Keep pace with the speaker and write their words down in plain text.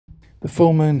The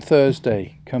full moon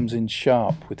Thursday comes in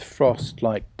sharp with frost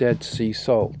like Dead Sea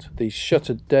salt, these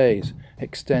shuttered days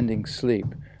extending sleep,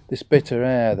 this bitter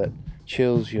air that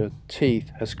chills your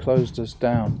teeth has closed us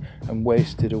down and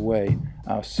wasted away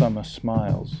our summer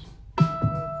smiles.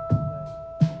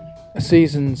 A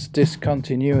season's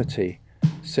discontinuity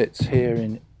sits here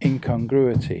in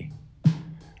incongruity,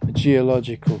 a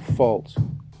geological fault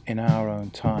in our own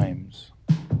times.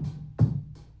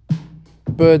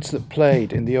 The birds that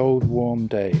played in the old warm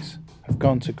days have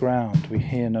gone to ground, we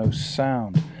hear no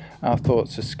sound, our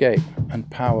thoughts escape and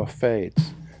power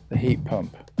fades, the heat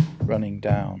pump running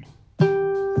down.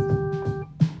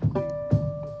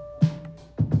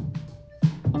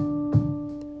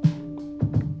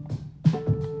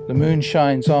 The moon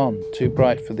shines on, too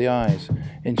bright for the eyes,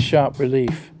 in sharp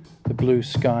relief the blue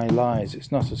sky lies,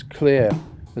 it's not as clear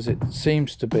as it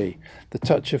seems to be, the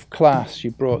touch of class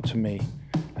you brought to me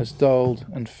has dulled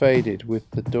and faded with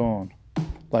the dawn,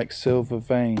 like silver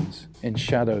veins in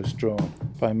shadows drawn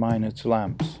by minute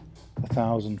lamps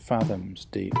 1,000 fathoms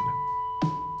deep.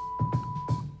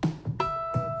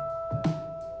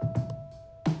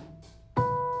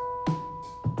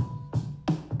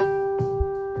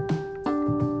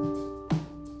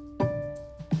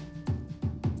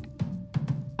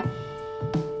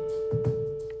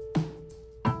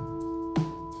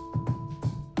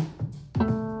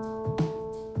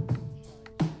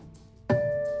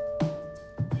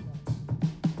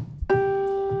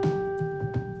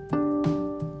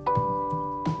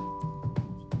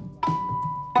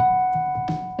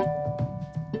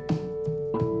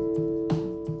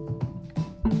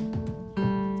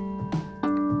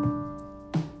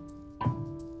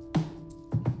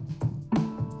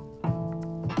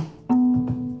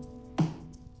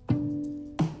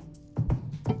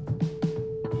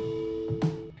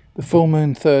 The full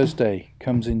moon Thursday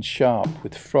comes in sharp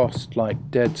with frost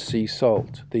like Dead Sea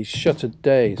salt, these shuttered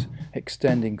days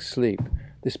extending sleep,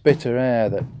 this bitter air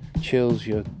that chills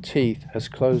your teeth has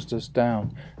closed us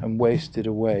down and wasted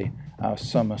away our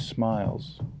summer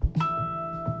smiles.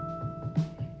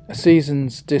 A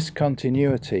season's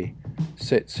discontinuity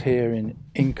sits here in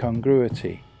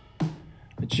incongruity,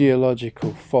 a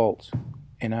geological fault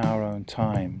in our own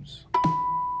times.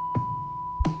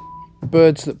 The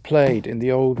birds that played in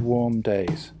the old warm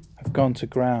days have gone to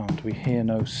ground, we hear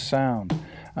no sound,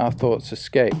 our thoughts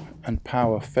escape and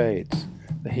power fades,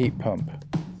 the heat pump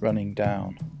running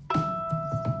down.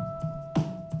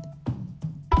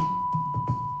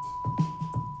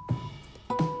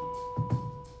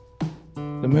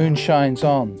 The moon shines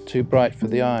on, too bright for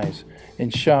the eyes, in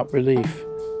sharp relief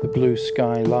the blue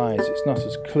sky lies, it's not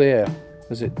as clear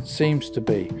as it seems to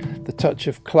be, the touch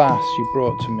of class you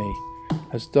brought to me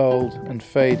has dulled and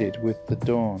faded with the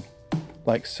dawn,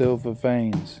 like silver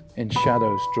veins in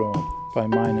shadows drawn by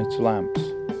minute lamps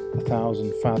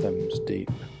 1,000 fathoms deep.